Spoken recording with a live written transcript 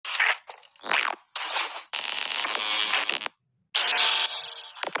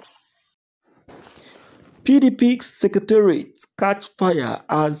PDP secretariat catch fire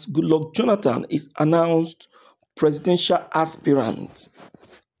as Goodluck Jonathan is announced presidential aspirant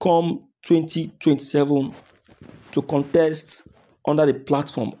come 2027 to contest under the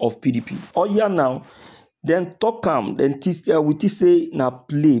platform of PDP. Oh yeah, now then talk am, then we say na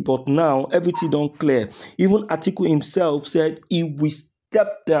play, but now everything don't clear. Even Atiku himself said he will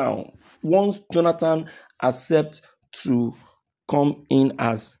step down once Jonathan accepts to come in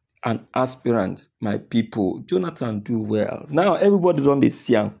as an aspirant. My people, Jonathan do well. Now everybody don dey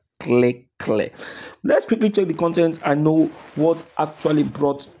see am clear. Let's quickly check the content and know what actually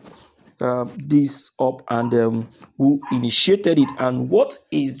brought this up and who initiated it and what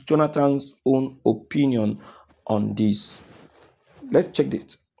is Jonathan's own opinion on this. Let's check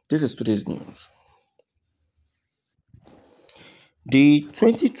this. This is today's news. The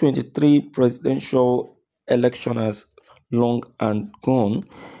 2023 presidential election has long and gone.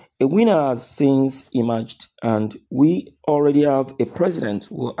 A winner has since emerged, and we already have a president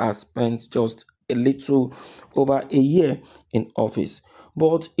who has spent just a little over a year in office.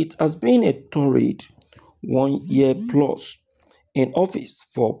 But it has been a torrid 1 year plus in office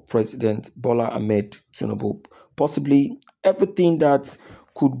for President Bola Ahmed Tinubu. Possibly everything that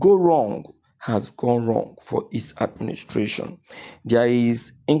could go wrong has gone wrong for his administration. There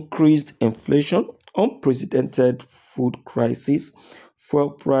is increased inflation, unprecedented food crisis,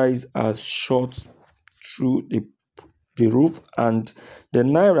 fuel price has shot through the roof, and the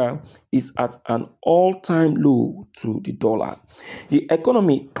naira is at an all-time low to the dollar. The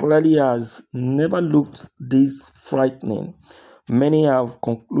economy clearly has never looked this frightening. Many have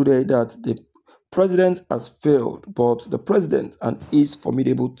concluded that the president has failed, but the president and his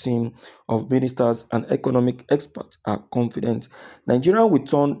formidable team of ministers and economic experts are confident Nigeria will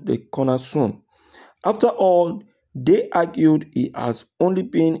turn the corner soon. After all, they argued he has only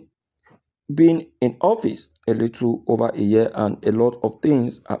been in office a little over a year and a lot of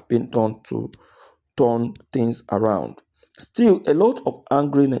things have been done to turn things around. Still, a lot of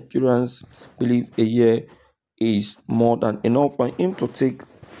angry Nigerians believe a year is more than enough for him to take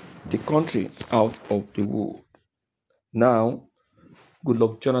the country out of the world. Now,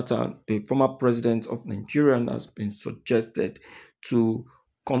 Goodluck Jonathan, the former president of Nigeria, has been suggested to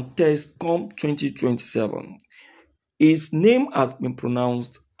contest come 2027. His name has been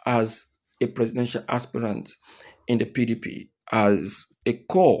pronounced as a presidential aspirant in the PDP as a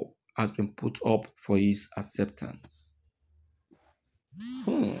call has been put up for his acceptance.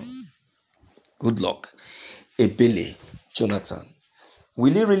 Goodluck, Ebele, Jonathan.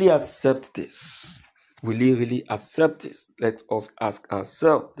 Will he really accept this? Will he really accept this? Let us ask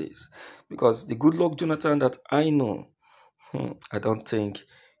ourselves this. Because the Goodluck Jonathan that I know, I don't think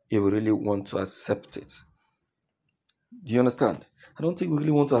he will really want to accept it. Do you understand? I don't think we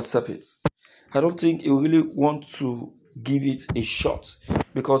really want to accept it. I don't think he really want to give it a shot,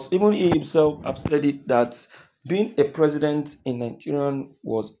 because even he himself have said it that being a president in Nigeria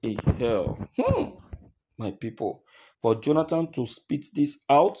was a hell. My people, for Jonathan to spit this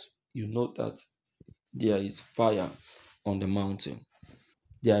out, you know that there is fire on the mountain.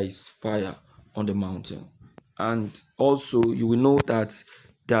 There is fire on the mountain, and also you will know that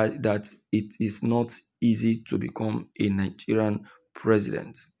it is not easy to become a Nigerian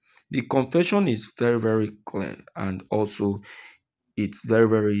president. The confession is very, very clear, and also it's very,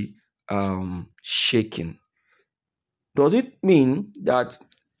 very shaking. Does it mean that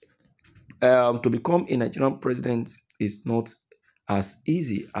to become a Nigerian president is not as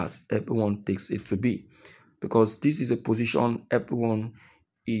easy as everyone takes it to be? Because this is a position everyone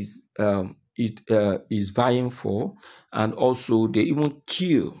is is vying for, and also they even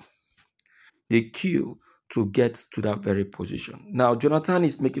queue to get to that very position. Now, Jonathan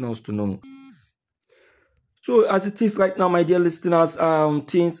is making us to know. So as it is right now, my dear listeners,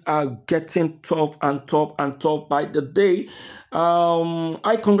 things are getting tough and tough and tough by the day.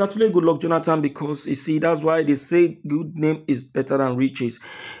 I congratulate Goodluck Jonathan, because you see, that's why they say good name is better than riches,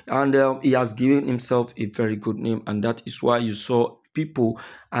 and he has given himself a very good name, and that is why you saw people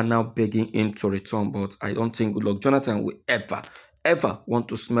are now begging him to return. But I don't think Goodluck Jonathan will ever want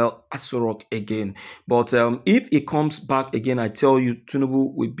to smell Asorok again. But if he comes back again, I tell you,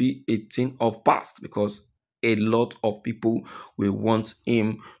 Tinubu will be a thing of past, because a lot of people will want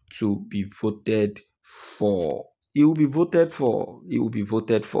him to be voted for. He will be voted for. He will be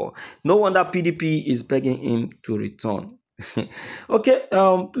voted for. No wonder PDP is begging him to return. Okay,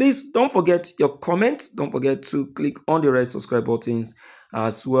 please don't forget your comments. Don't forget to click on the red subscribe buttons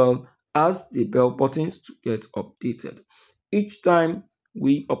as well as the bell buttons to get updated each time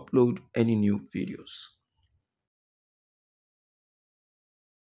we upload any new videos.